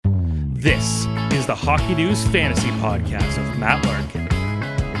This is the Hockey News Fantasy Podcast with Matt Larkin.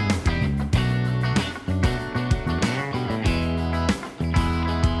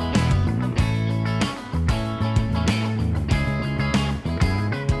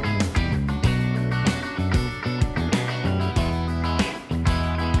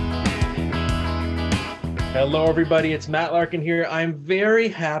 Hello, everybody. It's Matt Larkin here. I'm very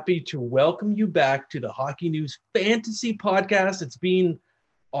happy to welcome you back to the Hockey News Fantasy Podcast. It's been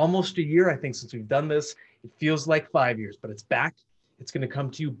almost a year, I think, since we've done this. It feels like 5 years, but it's back. It's going to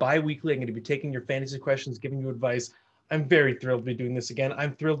come to you bi-weekly. I'm going to be taking your fantasy questions, giving you advice. I'm very thrilled to be doing this again.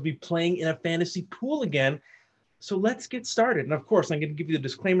 I'm thrilled to be playing in a fantasy pool again. So let's get started. And of course, I'm going to give you the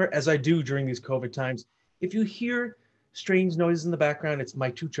disclaimer, as I do during these COVID times. If you hear strange noises in the background, it's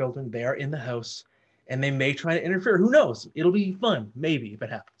my two children. They are in the house, and they may try to interfere. Who knows? It'll be fun, maybe, if it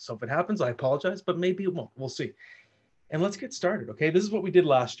happens. So if it happens, I apologize, but maybe it won't. We'll see. And let's get started, okay? This is what we did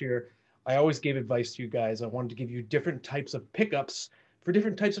last year. I always gave advice to you guys. I wanted to give you different types of pickups for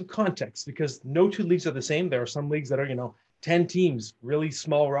different types of contexts, because no two leagues are the same. There are some leagues that are, 10 teams, really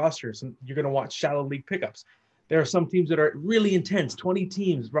small rosters, and you're going to want shallow league pickups. There are some teams that are really intense, 20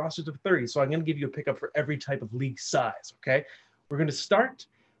 teams, rosters of 30. So I'm going to give you a pickup for every type of league size, okay? We're going to start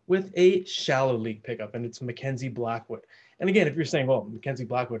with a shallow league pickup, and it's Mackenzie Blackwood. And again, if you're saying, well, Mackenzie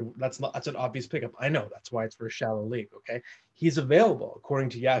Blackwood, that's an obvious pickup. I know, that's why it's for a shallow league, okay? He's available, according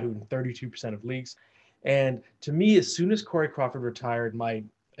to Yahoo, in 32% of leagues. And to me, as soon as Corey Crawford retired, my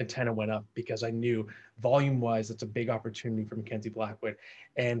antenna went up, because I knew volume-wise, that's a big opportunity for Mackenzie Blackwood.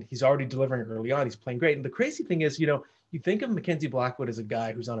 And he's already delivering early on. He's playing great. And the crazy thing is, you think of Mackenzie Blackwood as a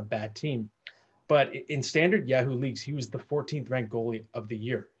guy who's on a bad team, but in standard Yahoo leagues, he was the 14th ranked goalie of the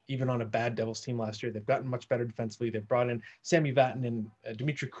year, even on a bad Devils team last year. They've gotten much better defensively. They've brought in Sami Vatanen,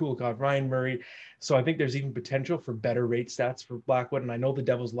 Dmitry Kulikov, Ryan Murray. So I think there's even potential for better rate stats for Blackwood. And I know the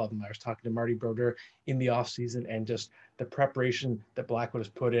Devils love him. I was talking to Marty Brodeur in the offseason, and just the preparation that Blackwood has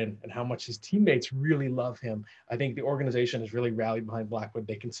put in and how much his teammates really love him. I think the organization has really rallied behind Blackwood.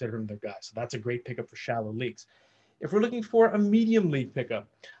 They consider him their guy. So that's a great pickup for shallow leagues. If we're looking for a medium league pickup,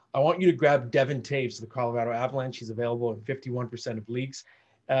 I want you to grab Devin Taves of the Colorado Avalanche. He's available in 51% of leagues.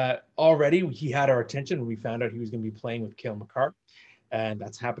 Already, he had our attention when we found out he was going to be playing with Cale Makar, and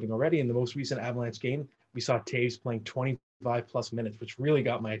that's happening already. In the most recent Avalanche game, we saw Taves playing 25-plus minutes, which really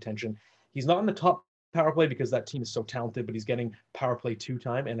got my attention. He's not in the top power play because that team is so talented, but he's getting power play 2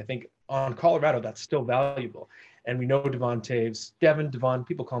 time, and I think on Colorado, that's still valuable. And we know Devon Taves, Devon,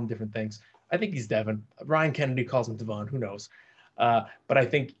 people call him different things. I think he's Devon. Ryan Kennedy calls him Devon, who knows? But I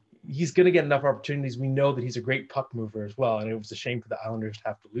think he's going to get enough opportunities. We know that he's a great puck mover as well, and it was a shame for the Islanders to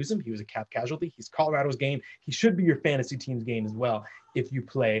have to lose him. He was a cap casualty. He's Colorado's gain. He should be your fantasy team's gain as well if you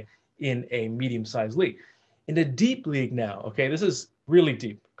play in a medium-sized league. In a deep league now, okay, this is really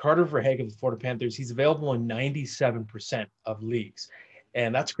deep. Carter Verhaeghe of the Florida Panthers, he's available in 97% of leagues.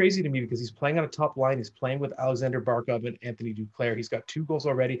 And that's crazy to me, because he's playing on a top line. He's playing with Alexander Barkov and Anthony Duclair. He's got 2 goals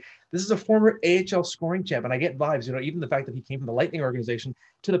already. This is a former AHL scoring champ, and I get vibes. Even the fact that he came from the Lightning organization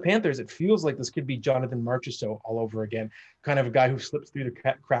to the Panthers, it feels like this could be Jonathan Marchessault all over again, kind of a guy who slips through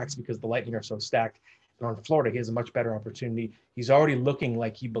the cracks because the Lightning are so stacked. And on Florida, he has a much better opportunity. He's already looking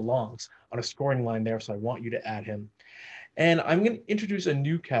like he belongs on a scoring line there, so I want you to add him. And I'm going to introduce a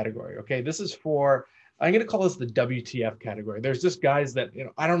new category, okay? This is for... I'm going to call this the WTF category. There's just guys that,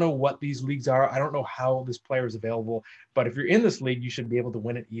 I don't know what these leagues are. I don't know how this player is available, but if you're in this league, you should be able to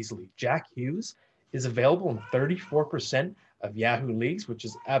win it easily. Jack Hughes is available in 34% of Yahoo leagues, which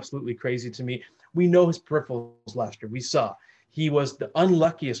is absolutely crazy to me. We know his peripherals last year. We saw he was the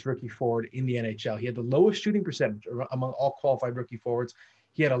unluckiest rookie forward in the NHL. He had the lowest shooting percentage among all qualified rookie forwards.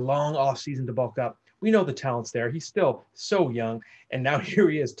 He had a long offseason to bulk up. We know the talent's there. He's still so young, and now here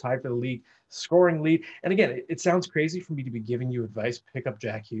he is, tied for the league scoring lead. And again, it sounds crazy for me to be giving you advice, pick up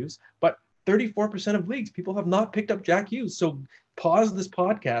Jack Hughes, but 34% of leagues, people have not picked up Jack Hughes. So pause this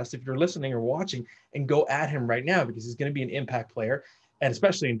podcast if you're listening or watching and go at him right now, because he's going to be an impact player, and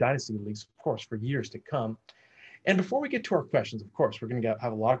especially in dynasty leagues, of course, for years to come. And before we get to our questions, of course, we're going to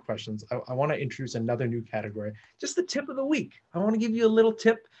have a lot of questions. I want to introduce another new category, just the tip of the week. I want to give you a little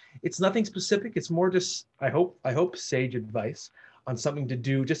tip. It's nothing specific. It's more just, I hope sage advice on something to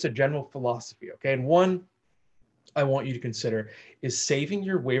do, just a general philosophy, okay? And one I want you to consider is saving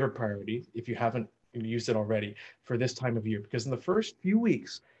your waiver priority, if you haven't used it already, for this time of year. Because in the first few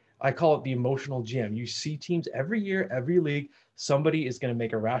weeks I call it the emotional GM. You see teams every year, every league, somebody is going to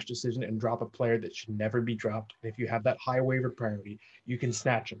make a rash decision and drop a player that should never be dropped. And if you have that high waiver priority, you can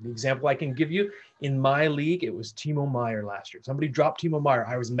snatch them. The example I can give you in my league, it was Timo Meyer last year. Somebody dropped Timo Meyer.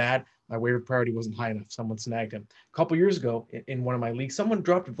 I was mad. My waiver priority wasn't high enough. Someone snagged him. A couple years ago in one of my leagues, someone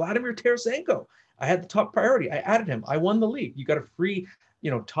dropped Vladimir Tarasenko. I had the top priority. I added him. I won the league. You got a free,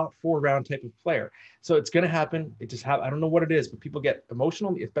 top 4 round type of player. So it's going to happen. I don't know what it is, but people get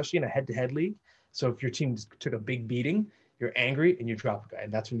emotional, especially in a head-to-head league. So if your team took a big beating, you're angry and you drop a guy.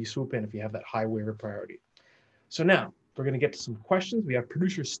 And that's when you swoop in if you have that high waiver priority. So now we're going to get to some questions. We have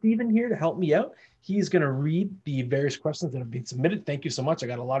producer Steven here to help me out. He's going to read the various questions that have been submitted. Thank you so much. I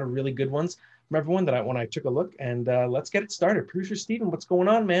got a lot of really good ones from everyone when I took a look. And let's get it started. Producer Steven, what's going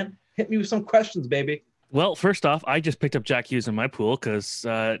on, man? Hit me with some questions, baby. Well, first off, I just picked up Jack Hughes in my pool because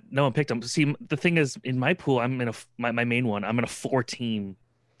no one picked him. See, the thing is, in my pool, I'm in my main one. I'm in a 4-team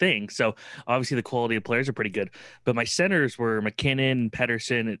thing, so obviously the quality of players are pretty good. But my centers were McKinnon,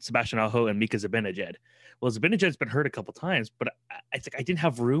 Pedersen, Sebastian Aho, and Mika Zibanejad. Well, Zibanejad's been hurt a couple times, but I think I didn't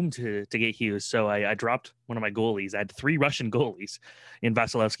have room to get Hughes, so I dropped one of my goalies. I had 3 Russian goalies in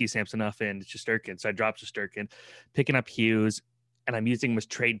Vasilevsky, Samsonov, and Shesterkin. So I dropped Shesterkin, picking up Hughes, and I'm using him as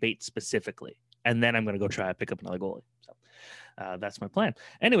trade bait specifically. And then I'm going to go try to pick up another goalie. So that's my plan.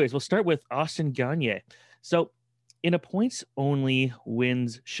 Anyways, we'll start with Austin Gagne. So in a points-only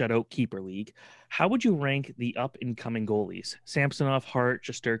wins shutout keeper league, how would you rank the up-and-coming goalies? Samsonov, Hart,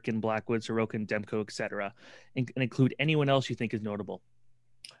 Shesterkin, Blackwood, Sorokin, Demko, etc., and include anyone else you think is notable.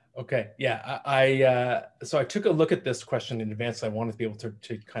 Okay. Yeah. So I took a look at this question in advance. I wanted to be able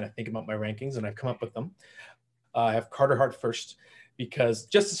to kind of think about my rankings, and I've come up with them. I have Carter Hart first, because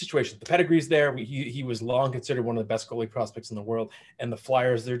just the situation, the pedigree's there. He was long considered one of the best goalie prospects in the world. And the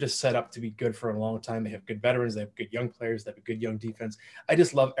Flyers, they're just set up to be good for a long time. They have good veterans. They have good young players. They have a good young defense. I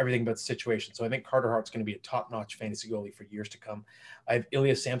just love everything about the situation. So I think Carter Hart's going to be a top-notch fantasy goalie for years to come. I have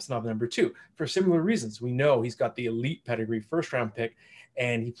Ilya Samsonov number 2 for similar reasons. We know he's got the elite pedigree, first-round pick,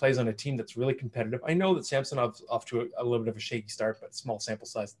 and he plays on a team that's really competitive. I know that Samsonov's off to a little bit of a shaky start, but small sample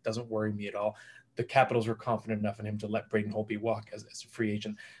size doesn't worry me at all. The Capitals were confident enough in him to let Braden Holtby walk as a free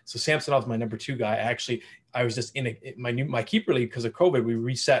agent. So Samsonov's my number 2 guy. I was just in my keeper league because of COVID. We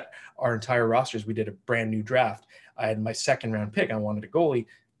reset our entire rosters. We did a brand new draft. I had my 2nd-round pick. I wanted a goalie.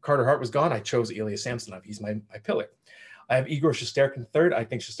 Carter Hart was gone. I chose Ilya Samsonov. He's my pillar. I have Igor Shesterkin 3rd. I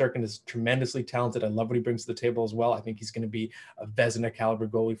think Shesterkin is tremendously talented. I love what he brings to the table as well. I think he's going to be a Vezina caliber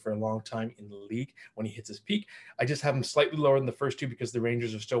goalie for a long time in the league when he hits his peak. I just have him slightly lower than the first 2 because the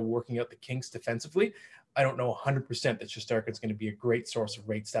Rangers are still working out the kinks defensively. I don't know 100% that Shesterkin's going to be a great source of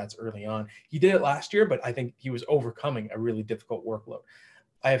rate stats early on. He did it last year, but I think he was overcoming a really difficult workload.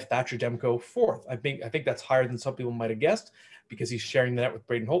 I have Thatcher Demko 4th. I think that's higher than some people might have guessed because he's sharing the net with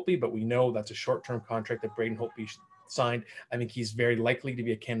Braden Holtby, but we know that's a short-term contract that Braden Holtby signed. I think he's very likely to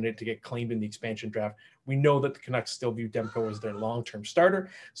be a candidate to get claimed in the expansion draft. We know that the Canucks still view Demko as their long-term starter,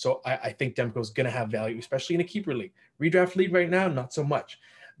 so I think Demko is going to have value, especially in a keeper league. Redraft league right now, not so much,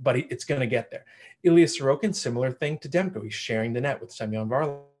 but it's going to get there. Ilya Sorokin, similar thing to Demko. He's sharing the net with Semyon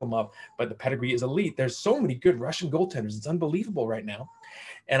Varlamov, but the pedigree is elite. There's so many good Russian goaltenders. It's unbelievable right now.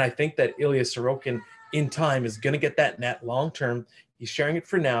 And I think that Ilya Sorokin in time is going to get that net long-term. He's sharing it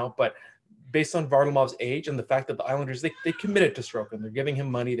for now, but based on Varlamov's age and the fact that the Islanders, they committed to Sorokin. They're giving him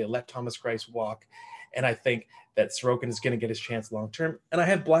money. They let Thomas Greiss walk. And I think that Sorokin is going to get his chance long-term. And I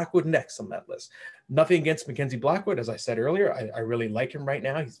have Blackwood next on that list. Nothing against Mackenzie Blackwood. As I said earlier, I really like him right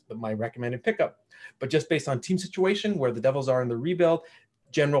now. He's my recommended pickup. But just based on team situation, where the Devils are in the rebuild,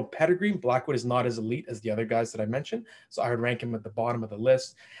 general pedigree, Blackwood is not as elite as the other guys that I mentioned. So I would rank him at the bottom of the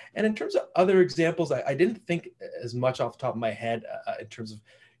list. And in terms of other examples, I didn't think as much off the top of my head in terms of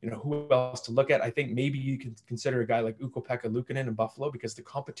who else to look at. I think maybe you can consider a guy like Ukko-Pekka Luukkonen in Buffalo because the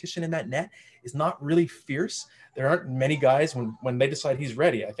competition in that net is not really fierce. There aren't many guys when they decide he's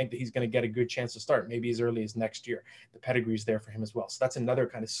ready. I think that he's going to get a good chance to start, maybe as early as next year. The pedigree is there for him as well. So that's another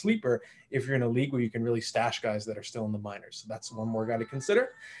kind of sleeper if you're in a league where you can really stash guys that are still in the minors. So that's one more guy to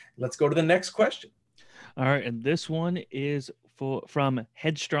consider. Let's go to the next question. All right, and this one is from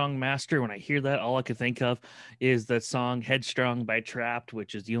Headstrong Master. When I hear that, all I can think of is the song Headstrong by Trapped,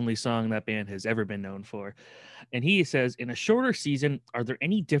 which is the only song that band has ever been known for. And he says, in a shorter season, are there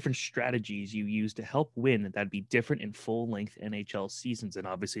any different strategies you use to help win that'd be different in full-length NHL seasons? And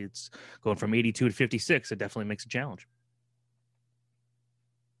obviously, it's going from 82 to 56. It definitely makes a challenge.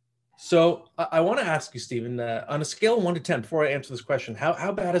 So I want to ask you, Stephen, on a scale of 1 to 10, before I answer this question,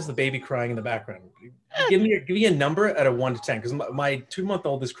 how bad is the baby crying in the background? Give me a number at a 1 to 10, because my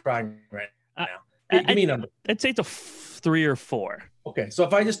 2-month-old is crying right now. Give me a number. I'd say it's a 3 or 4. Okay, so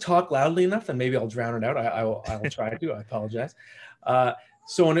if I just talk loudly enough, then maybe I'll drown it out. I will try to. I apologize. Uh,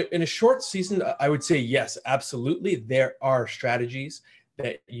 so in a short season, I would say yes, absolutely. There are strategies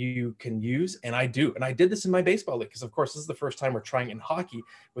that you can use, and I do. And I did this in my baseball league because, of course, this is the first time we're trying in hockey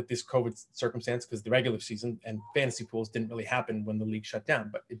with this COVID circumstance because the regular season and fantasy pools didn't really happen when the league shut down,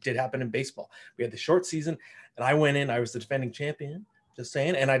 but it did happen in baseball. We had the short season, and I went in. I was the defending champion. Just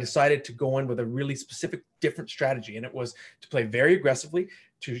saying. And I decided to go in with a really specific, different strategy. And it was to play very aggressively,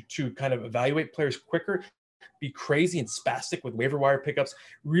 to kind of evaluate players quicker, be crazy and spastic with waiver wire pickups,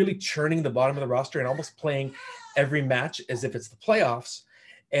 really churning the bottom of the roster and almost playing every match as if it's the playoffs,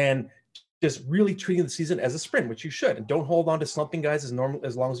 and just really treating the season as a sprint, which you should. And don't hold on to slumping guys as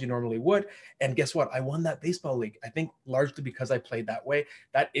long as you normally would. And guess what? I won that baseball league. I think largely because I played that way.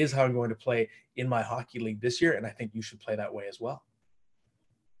 That is how I'm going to play in my hockey league this year. And I think you should play that way as well.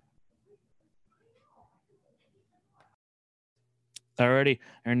 Alrighty.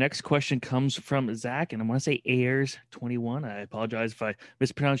 Our next question comes from Zach, and I want to say Ayers21. I apologize if I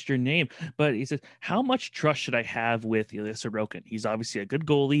mispronounced your name, but he says, how much trust should I have with Ilya Sorokin? He's obviously a good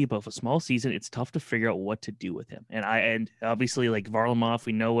goalie, but with a small season, it's tough to figure out what to do with him. And obviously, like Varlamov,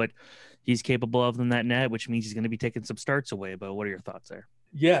 we know what he's capable of in that net, which means he's going to be taking some starts away. But what are your thoughts there?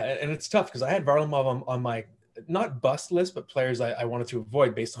 Yeah, and it's tough because I had Varlamov on my not bust list, but players I wanted to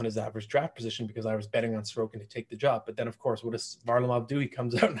avoid based on his average draft position because I was betting on Sorokin to take the job. But then, of course, what does Varlamov do? He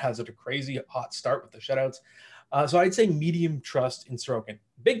comes out and has a crazy hot start with the shutouts. So I'd say medium trust in Sorokin.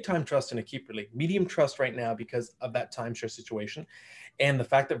 Big time trust in a keeper league. Medium trust right now because of that timeshare situation. And the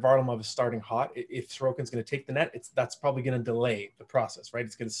fact that Varlamov is starting hot, if Sorokin's going to take the net, that's probably going to delay the process, right?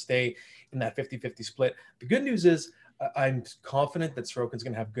 It's going to stay in that 50-50 split. The good news is I'm confident that Sorokin's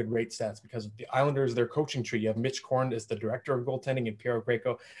going to have good rate stats because of the Islanders, their coaching tree. You have Mitch Korn as the director of goaltending and Piero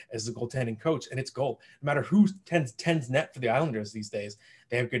Greco as the goaltending coach, and it's gold. No matter who tends net for the Islanders these days,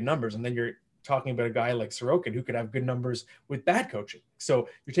 they have good numbers. And then you're talking about a guy like Sorokin who could have good numbers with bad coaching. So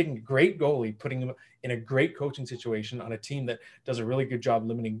you're taking a great goalie, putting him in a great coaching situation on a team that does a really good job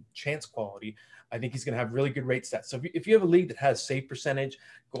limiting chance quality. I think he's going to have really good rate stats. So if you have a league that has save percentage,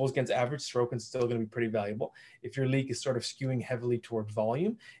 goals against average, Sorokin's still going to be pretty valuable. If your league is sort of skewing heavily toward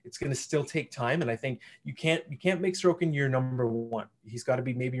volume, it's going to still take time. And I think you can't make Sorokin your number one. He's got to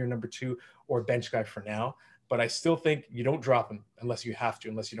be maybe your number two or bench guy for now. But I still think you don't drop him unless you have to,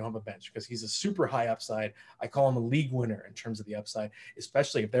 unless you don't have a bench, because he's a super high upside. I call him a league winner in terms of the upside,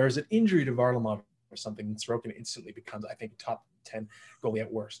 especially if there is an injury to Varlamov or something, then Sorokin instantly becomes, I think, a top 10 goalie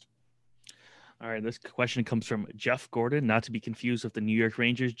at worst. All right, this question comes from Jeff Gordon, not to be confused with the New York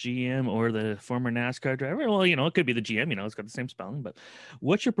Rangers GM or the former NASCAR driver. Well, it could be the GM, it's got the same spelling, but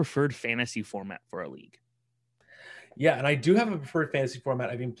what's your preferred fantasy format for a league? Yeah, and I do have a preferred fantasy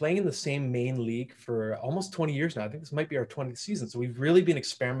format. I've been playing in the same main league for almost 20 years now. I think this might be our 20th season. So we've really been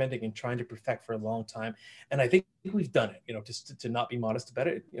experimenting and trying to perfect for a long time. And I think we've done it, just to not be modest about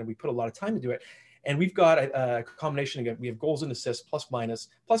it. We put a lot of time into it. And we've got a combination. Again, we have goals and assists, plus minus.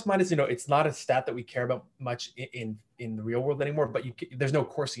 Plus minus, it's not a stat that we care about much in the real world anymore, but there's no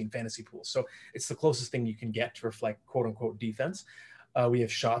Corsi in fantasy pools. So it's the closest thing you can get to reflect quote unquote defense. We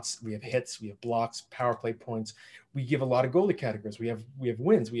have shots, we have hits, we have blocks, power play points. We give a lot of goalie categories. We have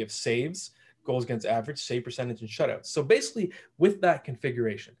wins, we have saves, goals against average, save percentage, and shutouts. So basically, with that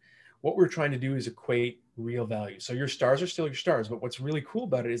configuration, what we're trying to do is equate real value. So your stars are still your stars, but what's really cool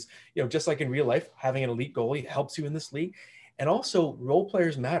about it is, just like in real life, having an elite goalie helps you in this league. And also role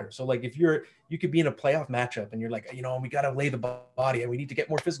players matter. So like if you could be in a playoff matchup and you're like, we got to lay the body and we need to get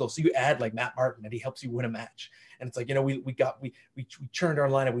more physical. So you add like Matt Martin and he helps you win a match. And it's like, we churned our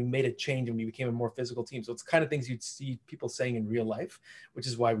line and we made a change and we became a more physical team. So it's kind of things you'd see people saying in real life, which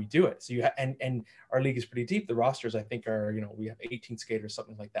is why we do it. So and our league is pretty deep. The rosters, I think we have 18 skaters,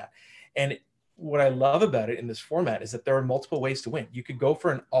 something like that. And what I love about it in this format is that there are multiple ways to win. You could go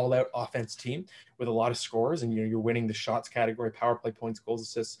for an all-out offense team with a lot of scores and you're winning the shots category, power play points, goals,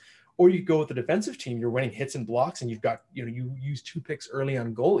 assists, or you go with the defensive team, you're winning hits and blocks and you've got, you use 2 picks early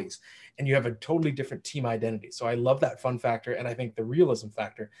on goalies and you have a totally different team identity. So I love that fun factor and I think the realism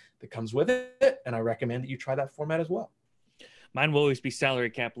factor that comes with it, and I recommend that you try that format as well. Mine will always be salary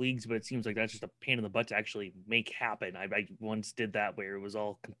cap leagues, but it seems like that's just a pain in the butt to actually make happen. I once did that where it was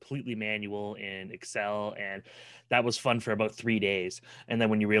all completely manual in Excel, and that was fun for about 3 days. And then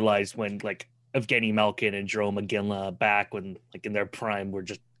when you realize when like Evgeny Malkin and Jerome McGinley back when like in their prime were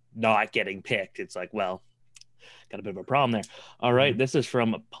just not getting picked, it's like, well, got a bit of a problem there. All right, this is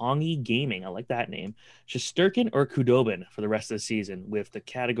from Pongy Gaming. I like that name. Shesterkin or Kudobin for the rest of the season, with the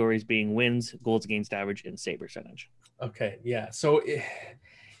categories being wins, goals against average, and save percentage. Okay, yeah. So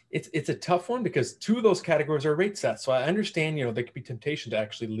It's a tough one because two of those categories are rate sets. So I understand, there could be temptation to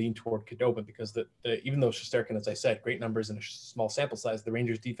actually lean toward Khudobin because even though Shesterkin, as I said, great numbers in a small sample size, the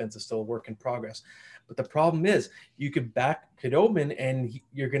Rangers defense is still a work in progress. But the problem is you could back Khudobin and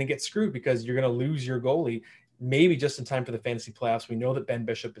you're going to get screwed because you're going to lose your goalie maybe just in time for the fantasy playoffs. We know that Ben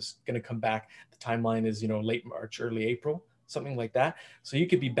Bishop is going to come back. The timeline is, late March, early April, something like that. So you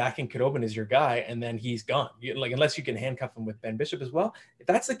could be backing Khudobin as your guy, and then he's gone. Unless you can handcuff him with Ben Bishop as well. If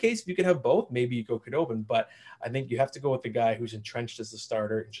that's the case, if you could have both, maybe you go Khudobin. But I think you have to go with the guy who's entrenched as the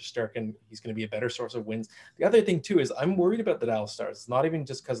starter. Shesterkin, he's going to be a better source of wins. The other thing too is I'm worried about the Dallas Stars. It's not even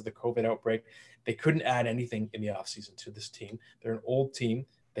just because of the COVID outbreak. They couldn't add anything in the offseason to this team. They're an old team.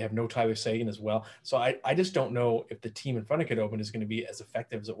 They have no Tyler Seguin as well. So I just don't know if the team in front of Khudobin is going to be as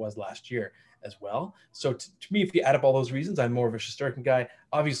effective as it was last year as well. So to me, if you add up all those reasons, I'm more of a Shesterkin guy.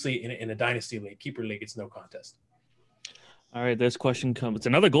 Obviously, in a dynasty league, keeper league, it's no contest. All right, this question comes. It's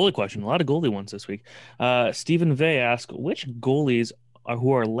another goalie question. A lot of goalie ones this week. Stephen Vey asks, which goalies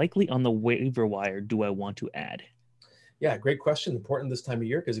who are likely on the waiver wire do I want to add? Yeah, great question. Important this time of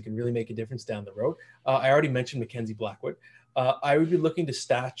year because it can really make a difference down the road. I already mentioned Mackenzie Blackwood. I would be looking to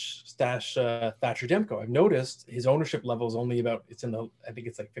stash Thatcher Demko. I've noticed his ownership level is only about, I think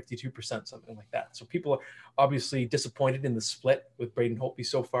it's like 52%, something like that. So people are obviously disappointed in the split with Braden Holtby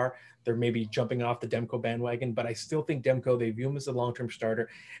so far. They're maybe jumping off the Demko bandwagon, but I still think Demko, they view him as a long-term starter.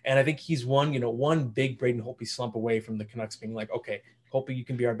 And I think he's one big Braden Holtby slump away from the Canucks being like, okay, Holtby, you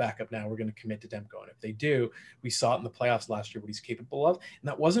can be our backup now. We're going to commit to Demko. And if they do, we saw it in the playoffs last year, what he's capable of. And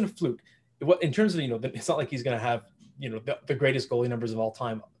that wasn't a fluke. In terms of, it's not like he's going to have, the greatest goalie numbers of all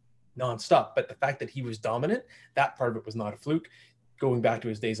time nonstop. But the fact that he was dominant, that part of it was not a fluke. Going back to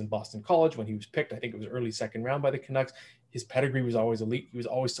his days in Boston College when he was picked, I think it was early second round by the Canucks. His pedigree was always elite. He was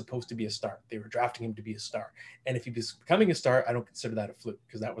always supposed to be a star. They were drafting him to be a star. And if he was becoming a star, I don't consider that a fluke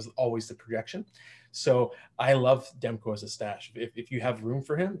because that was always the projection. So I love Demko as a stash. If you have room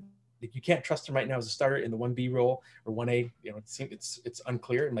for him, if you can't trust him right now as a starter in the 1B role or 1A, it's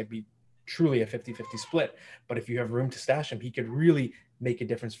unclear. It might be truly a 50-50 split. But if you have room to stash him, he could really make a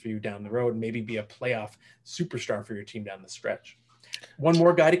difference for you down the road and maybe be a playoff superstar for your team down the stretch. One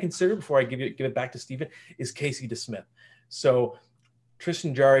more guy to consider before I give it back to Steven is Casey DeSmith. So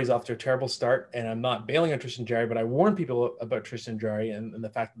Tristan Jarry is off to a terrible start, and I'm not bailing on Tristan Jarry, but I warned people about Tristan Jarry and the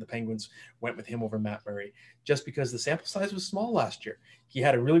fact that the Penguins went with him over Matt Murray just because the sample size was small last year. He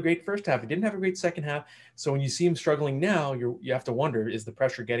had a really great first half. He didn't have a great second half. So when you see him struggling now, you have to wonder, is the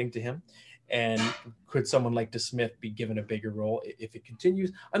pressure getting to him? And could someone like DeSmith be given a bigger role if it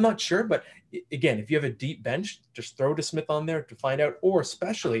continues? I'm not sure, but again, if you have a deep bench, just throw DeSmith on there to find out, or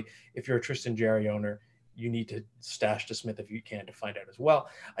especially if you're a Tristan Jarry owner, you need to stash DeSmith if you can to find out as well.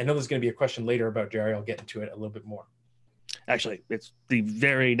 I know there's going to be a question later about Jarry. I'll get into it a little bit more. Actually, it's the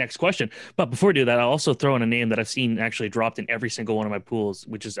very next question. But before we do that, I'll also throw in a name that I've seen actually dropped in every single one of my pools,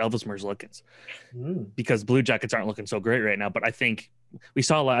 which is Elvis Merzlikins. Because Blue Jackets aren't looking so great right now. But I think we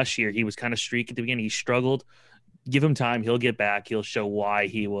saw last year, he was kind of streaky at the beginning. He struggled. Give him time. He'll get back. He'll show why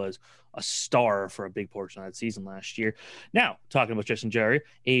he was a star for a big portion of that season last year. Now, talking about Tristan Jarry,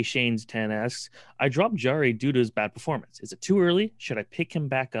 A. Shane's 10 asks, I dropped Jarry due to his bad performance. Is it too early? Should I pick him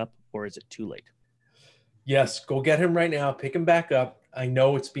back up, or is it too late? Yes, go get him right now. Pick him back up. I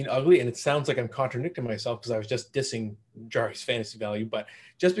know it's been ugly, and it sounds like I'm contradicting myself because I was just dissing Jarry's fantasy value. But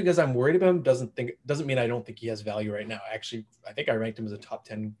just because I'm worried about him doesn't mean I don't think he has value right now. Actually, I think I ranked him as a top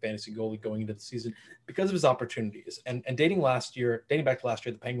 10 fantasy goalie going into the season because of his opportunities. And dating back to last year,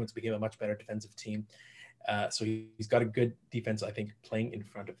 the Penguins became a much better defensive team. So he's got a good defense, I think, playing in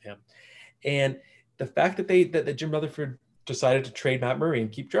front of him. And the fact that Jim Rutherford decided to trade Matt Murray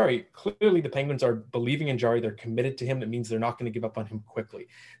and keep Jarry. Clearly, the Penguins are believing in Jarry. They're committed to him. That means they're not going to give up on him quickly.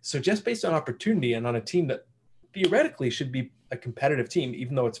 So just based on opportunity and on a team that theoretically should be a competitive team,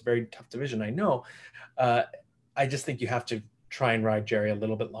 even though it's a very tough division, I know, I just think you have to try and ride Jarry a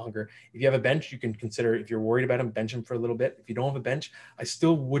little bit longer. If you have a bench, you can consider, if you're worried about him, bench him for a little bit. If you don't have a bench, I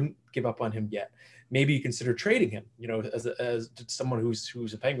still wouldn't give up on him yet. Maybe you consider trading him, as someone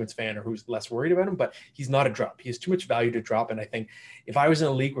who's a Penguins fan or who's less worried about him, but he's not a drop. He has too much value to drop. And I think if I was in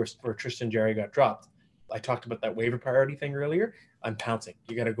a league where Tristan Jarry got dropped, I talked about that waiver priority thing earlier, I'm pouncing.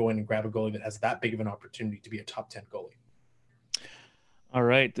 You got to go in and grab a goalie that has that big of an opportunity to be a top 10 goalie. All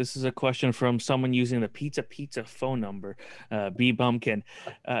right. This is a question from someone using the Pizza phone number, B Bumpkin.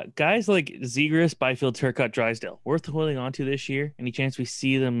 Guys like Zegras, Byfield, Turcotte, Drysdale, worth holding on to this year? Any chance we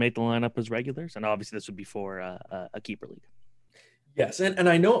see them make the lineup as regulars? And obviously this would be for a keeper league. Yes, and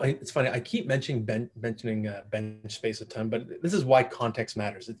I know it's funny. I keep mentioning bench space a ton, but this is why context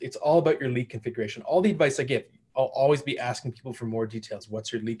matters. It's all about your league configuration. All the advice I give, I'll always be asking people for more details.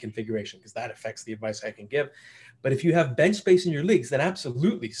 What's your league configuration? Because that affects the advice I can give. But if you have bench space in your leagues, then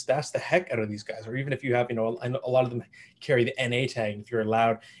absolutely stash the heck out of these guys. Or even if you have, I know a lot of them carry the NA tag. If you're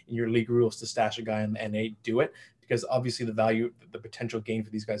allowed in your league rules to stash a guy in the NA, do it, because obviously the value, the potential gain for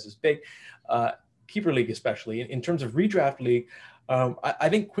these guys is big. Keeper league, especially in terms of redraft league, I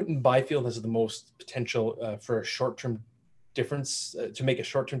think Quinton Byfield has the most potential for a short-term difference, to make a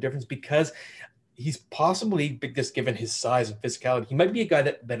short-term difference, because he's possibly, just given his size and physicality, he might be a guy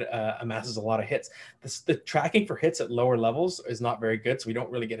that amasses a lot of hits. The tracking for hits at lower levels is not very good, so we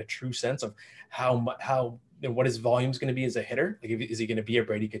don't really get a true sense of how what his volume is going to be as a hitter. Like, is he going to be a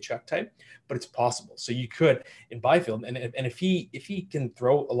Brady Tkachuk type? But it's possible. So you could in Byfield, and if he can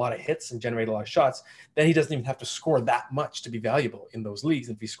throw a lot of hits and generate a lot of shots, then he doesn't even have to score that much to be valuable in those leagues.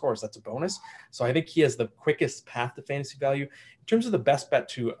 And if he scores, that's a bonus. So I think he has the quickest path to fantasy value. In terms of the best bet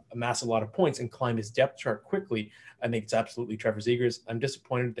to amass a lot of points and climb his depth chart quickly, I think it's absolutely Trevor Zegras. I'm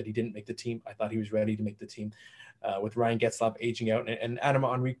disappointed that he didn't make the team. I thought he was ready to make the team. With Ryan Getzlaf aging out and Adam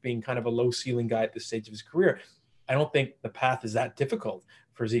Henrique being kind of a low ceiling guy at this stage of his career, I don't think the path is that difficult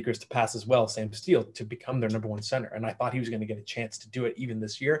for Zegras to pass as well, Sam Steele, to become their number one center. And I thought he was going to get a chance to do it even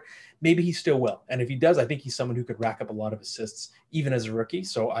this year. Maybe he still will. And if he does, I think he's someone who could rack up a lot of assists even as a rookie.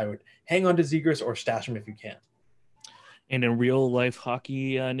 So I would hang on to Zegras or stash him if you can. And in real life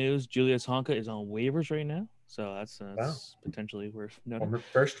hockey news, Julius Honka is on waivers right now. So that's Wow. potentially worth noting. Former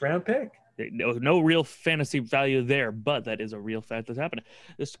first round pick. No real fantasy value there, but that is a real fact that's happening.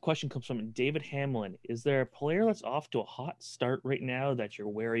 This question comes from David Hamlin. Is there a player that's off to a hot start right now that you're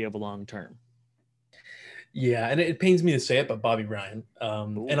wary of long term? Yeah, and it pains me to say it, but Bobby Ryan.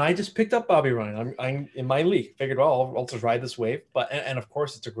 And I just picked up Bobby Ryan. I'm in my league. Figured, well, I'll just ride this wave. But and of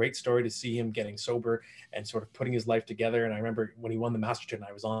course, it's a great story to see him getting sober and sort of putting his life together. And I remember when he won the Masterton,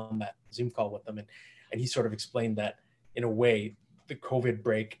 I was on that Zoom call with him, and he sort of explained that in a way, the COVID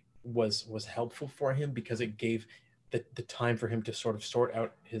break was helpful for him because it gave the time for him to sort of sort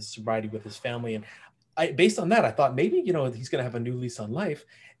out his sobriety with his family. And based on that, I thought maybe, he's going to have a new lease on life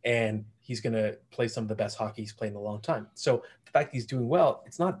and he's going to play some of the best hockey he's played in a long time. So the fact that he's doing well,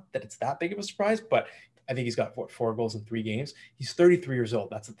 it's not that it's that big of a surprise, but I think he's got 4 goals in 3 games. He's 33 years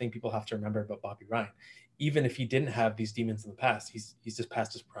old. That's the thing people have to remember about Bobby Ryan. Even if he didn't have these demons in the past, he's just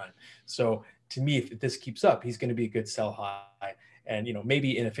past his prime. So to me, if this keeps up, he's going to be a good sell high. And,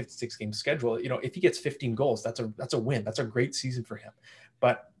 maybe in a 56 game schedule, if he gets 15 goals, that's a win. That's a great season for him.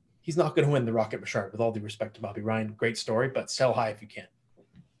 But he's not going to win the Rocket Richard, with all due respect to Bobby Ryan. Great story, but sell high if you can.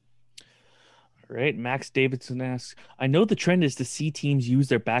 All right. Max Davidson asks, I know the trend is to see teams use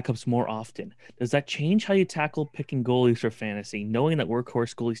their backups more often. Does that change how you tackle picking goalies for fantasy, knowing that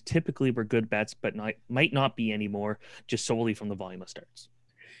workhorse goalies typically were good bets, but might not be anymore, just solely from the volume of starts?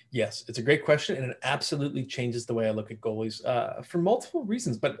 Yes, it's a great question, and it absolutely changes the way I look at goalies for multiple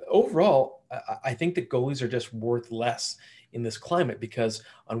reasons. But overall, I think that goalies are just worth less in this climate because,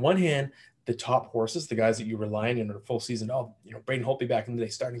 on one hand, the top horses, the guys that you rely on in a full season, Braden Holtby back in the day,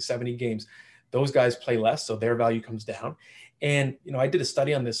 starting 70 games, those guys play less, so their value comes down. And, I did a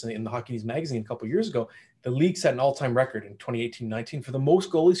study on this in the Hockey News magazine a couple of years ago. The league set an all-time record in 2018-19 for the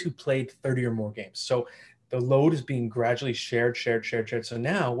most goalies who played 30 or more games. So the load is being gradually shared. So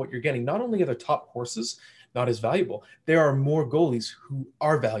now what you're getting, not only are the top horses not as valuable, there are more goalies who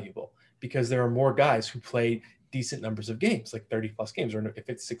are valuable because there are more guys who play decent numbers of games, like 30 plus games, or if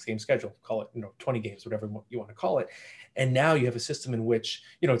it's 6 game schedule, call it, 20 games, whatever you want to call it. And now you have a system in which,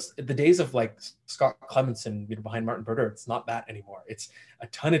 it's the days of like Scott Clemenson behind Martin Brodeur. It's not that anymore. It's a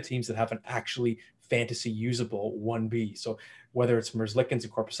ton of teams that have an actually fantasy usable 1B. So whether it's Merzlikins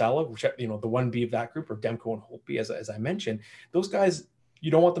and Korpisalo, which, the 1B of that group, or Demko and Holtby, as I mentioned, those guys,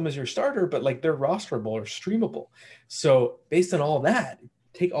 you don't want them as your starter, but like they're rosterable or streamable. So based on all that,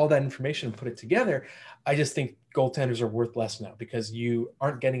 take all that information and put it together. I just think goaltenders are worth less now because you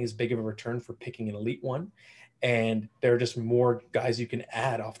aren't getting as big of a return for picking an elite one. And there are just more guys you can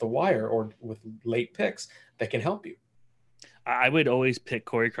add off the wire or with late picks that can help you. I would always pick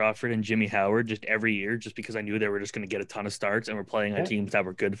Corey Crawford and Jimmy Howard just every year, just because I knew they were just going to get a ton of starts and we're playing on teams that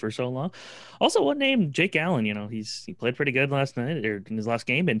were good for so long. Also, one name, Jake Allen. He played pretty good last night or in his last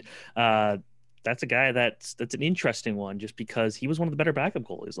game, and that's a guy that's an interesting one, just because he was one of the better backup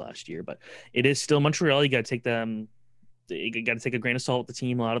goalies last year. But it is still Montreal. You got to take them. You got to take a grain of salt with the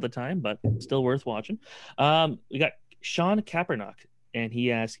team a lot of the time, but still worth watching. We got Sean Kaepernick. And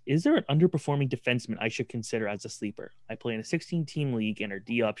he asks, is there an underperforming defenseman I should consider as a sleeper? I play in a 16-team league, and our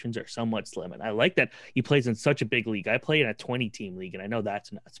D options are somewhat slim. And I like that he plays in such a big league. I play in a 20-team league, and I know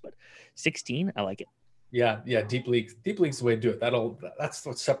that's nuts, but 16, I like it. Yeah. Deep leagues is the way to do it. That's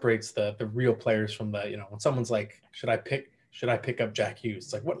what separates the real players from the, when someone's like, should I pick up Jack Hughes?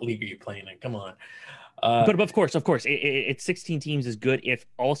 It's like, what league are you playing in? Come on. But of course, it's 16 teams is good if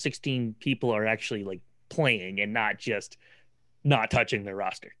all 16 people are actually like playing and not just not touching their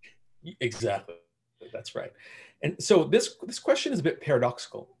roster. Exactly. That's right. And so this question is a bit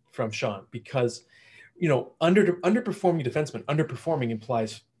paradoxical from Sean because, underperforming defenseman, underperforming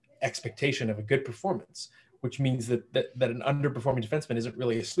implies expectation of a good performance, which means that an underperforming defenseman isn't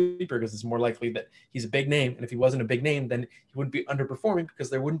really a sleeper because it's more likely that he's a big name. And if he wasn't a big name, then he wouldn't be underperforming because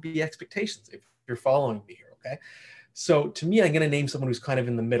there wouldn't be expectations, if you're following me here. Okay. So to me, I'm going to name someone who's kind of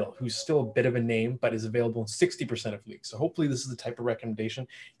in the middle, who's still a bit of a name, but is available in 60% of leagues. So hopefully this is the type of recommendation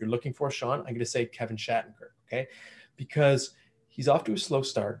you're looking for, Sean. I'm going to say Kevin Shattenkirk, okay? Because he's off to a slow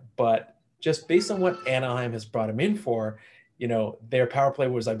start, but just based on what Anaheim has brought him in for, their power play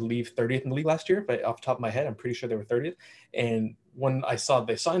was, I believe, 30th in the league last year. But off the top of my head, I'm pretty sure they were 30th. And when I saw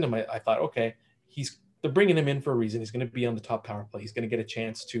they signed him, I thought, okay, they're bringing him in for a reason. He's going to be on the top power play. He's going to get a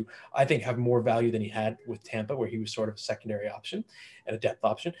chance to, I think, have more value than he had with Tampa, where he was sort of a secondary option and a depth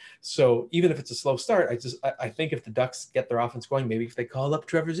option. So even if it's a slow start, I think if the Ducks get their offense going, maybe if they call up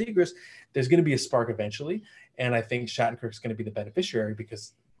Trevor Zegras, there's going to be a spark eventually. And I think Shattenkirk's going to be the beneficiary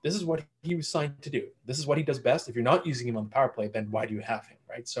because this is what he was signed to do. This is what he does best. If you're not using him on the power play, then why do you have him,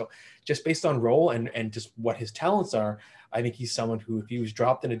 right? So just based on role and just what his talents are, I think he's someone who, if he was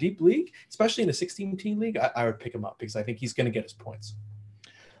dropped in a deep league, especially in a 16-team league, I would pick him up because I think he's going to get his points.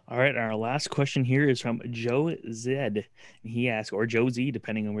 All right. Our last question here is from Joe Zed. He asks, or Joe Z,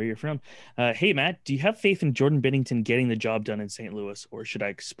 depending on where you're from. Hey, Matt, do you have faith in Jordan Binnington getting the job done in St. Louis, or should I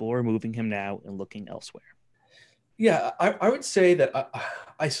explore moving him now and looking elsewhere? Yeah, I would say that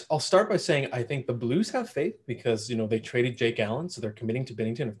I'll start by saying I think the Blues have faith because, they traded Jake Allen, so they're committing to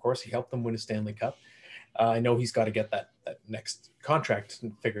Binnington. Of course, he helped them win a Stanley Cup. I know he's got to get that next contract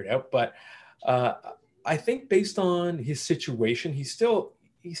figured out, but I think based on his situation, he's still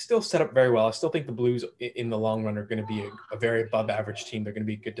set up very well. I still think the Blues in the long run are going to be a very above average team. They're going to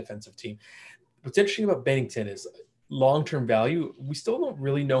be a good defensive team. What's interesting about Binnington is long-term value. We still don't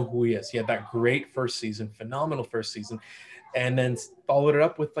really know who he is. He had that great first season, phenomenal first season, and then followed it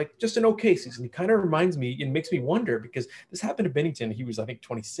up with like just an okay season. He kind of reminds me and makes me wonder because this happened to Binnington. He was, I think,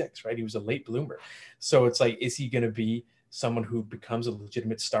 26, right? He was a late bloomer. So it's like, is he going to be someone who becomes a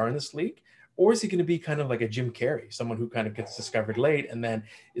legitimate star in this league? Or is he going to be kind of like a Jim Carrey, someone who kind of gets discovered late and then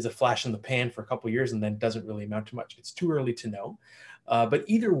is a flash in the pan for a couple of years and then doesn't really amount to much? It's too early to know. But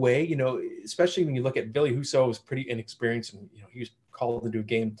either way, especially when you look at Billy Husso, was pretty inexperienced, and he was called into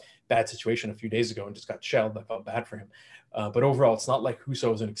a bad situation a few days ago and just got shelled. I felt bad for him. But overall, it's not like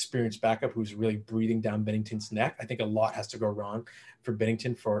Husso is an experienced backup who's really breathing down Binnington's neck. I think a lot has to go wrong for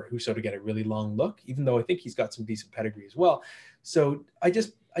Binnington for Husso to get a really long look, even though I think he's got some decent pedigree as well. So I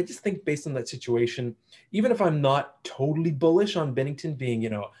just think based on that situation, even if I'm not totally bullish on Binnington being,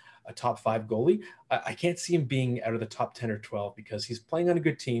 a top 5 goalie, I can't see him being out of the top 10 or 12 because he's playing on a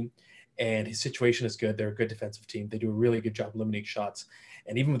good team and his situation is good. They're a good defensive team. They do a really good job limiting shots.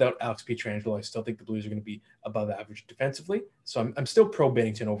 And even without Alex Pietrangelo, I still think the Blues are going to be above average defensively. So I'm still pro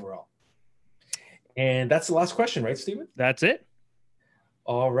Binnington overall. And that's the last question, right, Steven? That's it.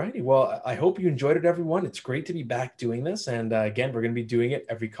 All righty. Well, I hope you enjoyed it, everyone. It's great to be back doing this. And again, we're going to be doing it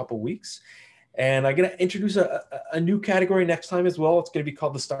every couple weeks. And I'm going to introduce a new category next time as well. It's going to be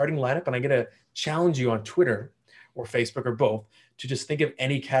called the starting lineup. And I'm going to challenge you on Twitter or Facebook or both to just think of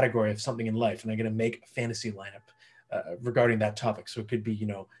any category of something in life. And I'm going to make a fantasy lineup regarding that topic. So it could be,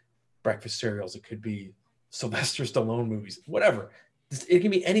 breakfast cereals. It could be Sylvester Stallone movies, whatever. It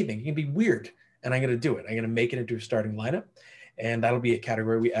can be anything. It can be weird. And I'm going to do it. I'm going to make it into a starting lineup. And that'll be a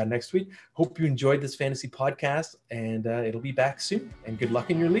category we add next week. Hope you enjoyed this fantasy podcast, and it'll be back soon. And good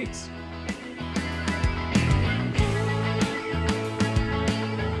luck in your leagues.